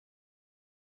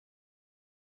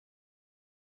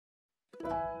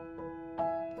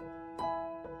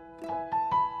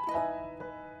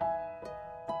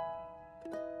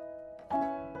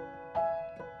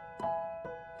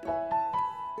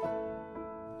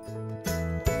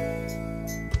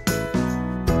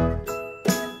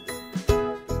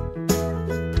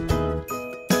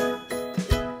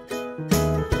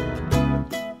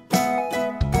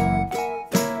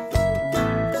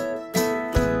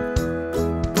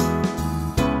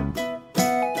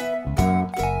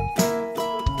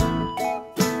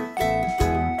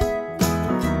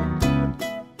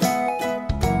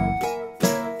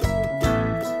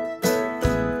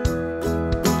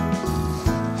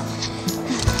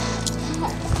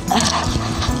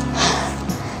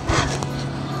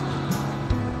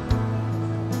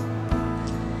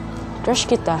Crush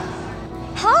kita.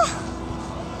 Ha?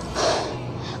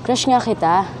 Crush nga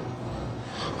kita.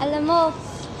 Alam mo,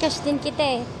 crush din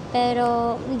kita eh.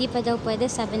 Pero hindi pa daw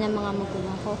pwede, sabi ng mga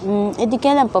magulang ko. Di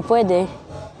kailan pa pwede?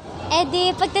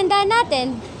 Di pagtandaan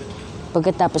natin.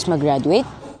 Pagkatapos mag-graduate?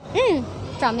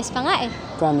 Promise pa nga eh.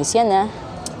 Promise yan, ha?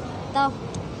 Ito.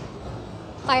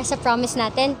 Para sa promise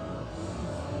natin.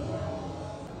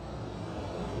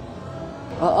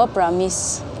 Oo,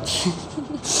 promise.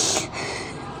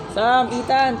 Sam,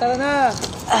 Ethan, tara na!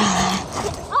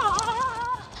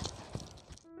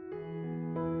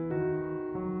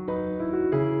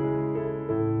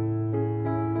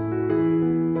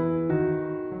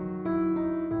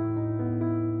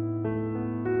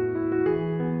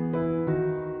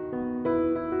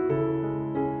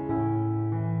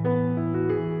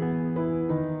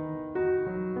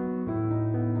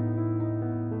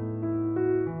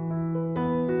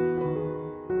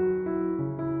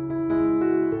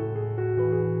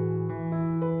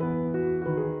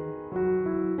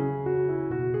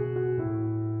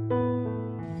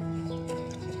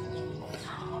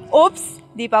 Oops!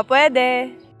 Di pa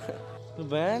pwede. Ano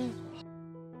ba yan?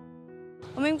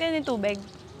 Uminom ka ng tubig.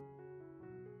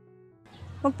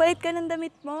 Magpalit ka ng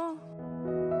damit mo.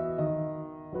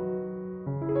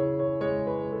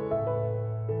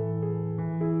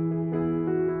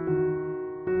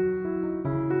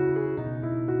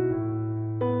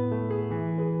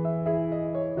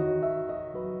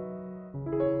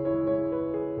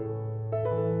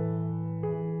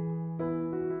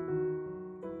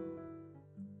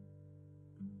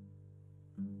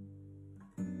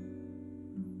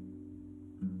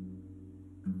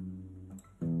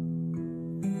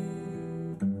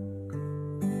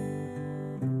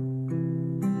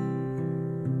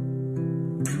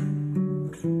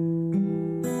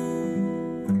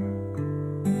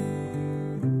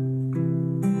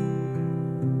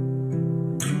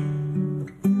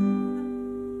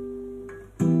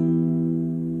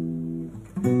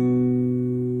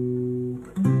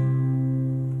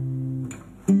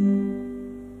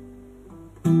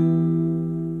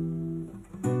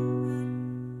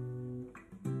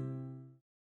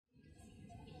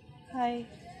 Hi.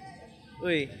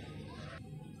 Uy,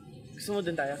 gusto mo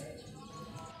dun tayo?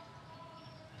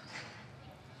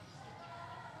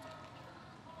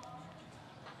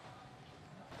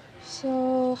 So,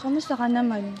 kamusta ka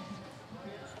naman?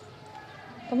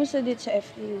 Kamusta dito sa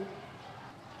FEU?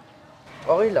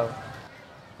 Okay lang.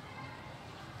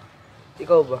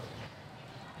 Ikaw ba?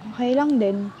 Okay lang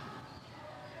din.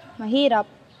 Mahirap.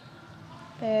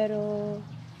 Pero,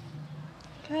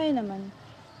 kaya naman.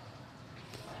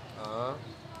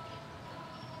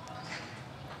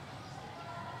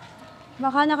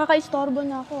 Baka nakaka-istorbo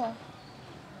na ako ah.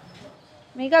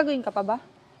 May gagawin ka pa ba?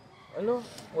 Ano?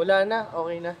 Wala na.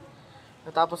 Okay na.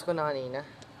 Natapos ko na kanina.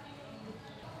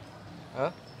 Ha?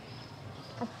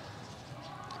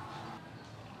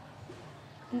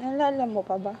 Naalala mo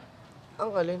pa ba?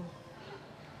 Ang alin?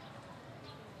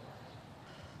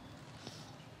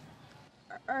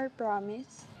 Our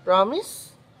promise?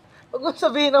 Promise? Huwag mo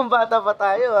sabihin ng bata pa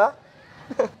tayo, ha?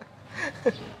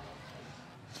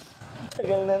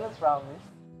 Tagal na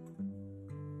promise.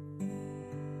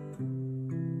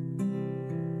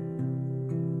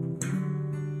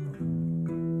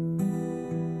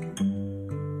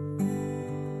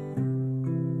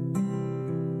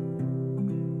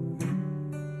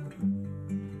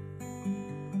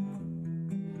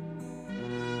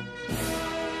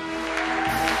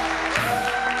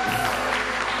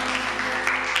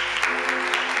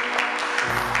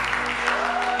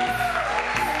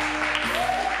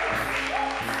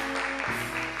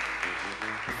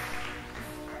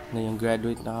 Ngayong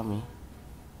graduate na kami,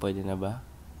 pwede na ba?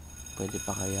 Pwede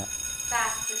pa kaya?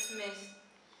 Class dismissed.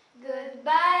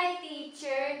 Goodbye,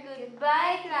 teacher.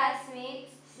 Goodbye,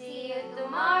 classmates. See you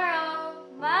tomorrow.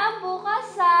 Ma'am,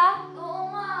 bukas ha?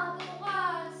 Oo nga,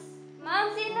 bukas.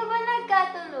 Ma'am, sino ba nagka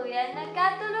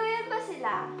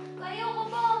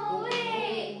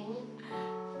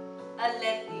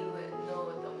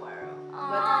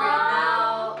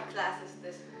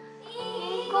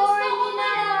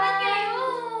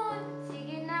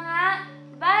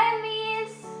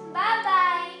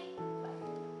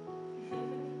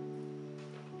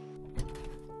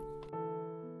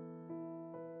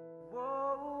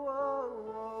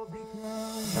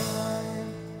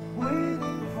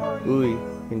Uy,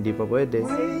 hindi pa pwede.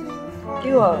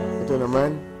 Iwa. Ito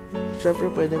naman, syempre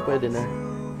pwede na.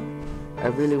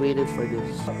 I've really waited for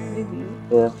this.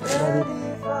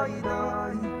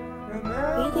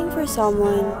 Waiting for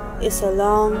someone is a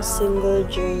long, single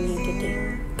journey to take.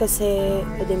 Kasi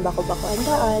pwedeng bako-bako ang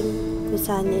daan kung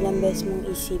saan ilang beses mong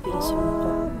isiping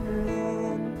sumuko.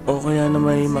 O kaya na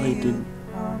may makitid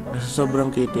na sa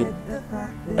sobrang kitid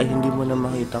ay hindi mo na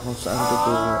makita kung saan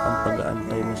totoo ang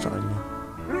pag-aantay mo sa kanya.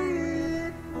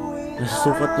 Nasa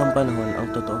sukat ng panahon ang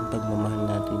totoong pagmamahal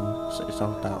natin sa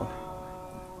isang tao.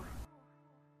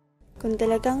 Kung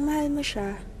talagang mahal mo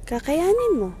siya,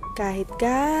 kakayanin mo. Kahit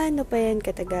gaano pa yan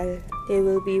katagal, they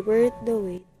will be worth the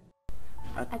wait.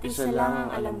 At isa lang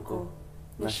ang alam ko,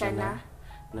 na siya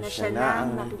na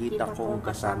ang nakikita kong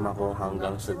kasama ko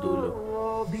hanggang sa dulo.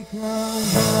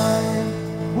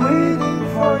 Waiting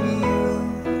for you,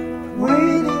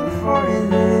 waiting for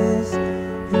this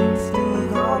dreams to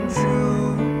come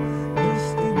true,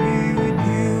 just to be with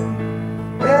you.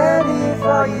 And if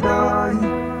I die,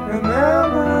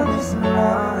 remember this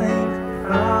night,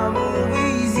 I'm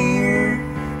always here,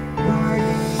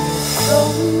 guiding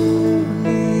you.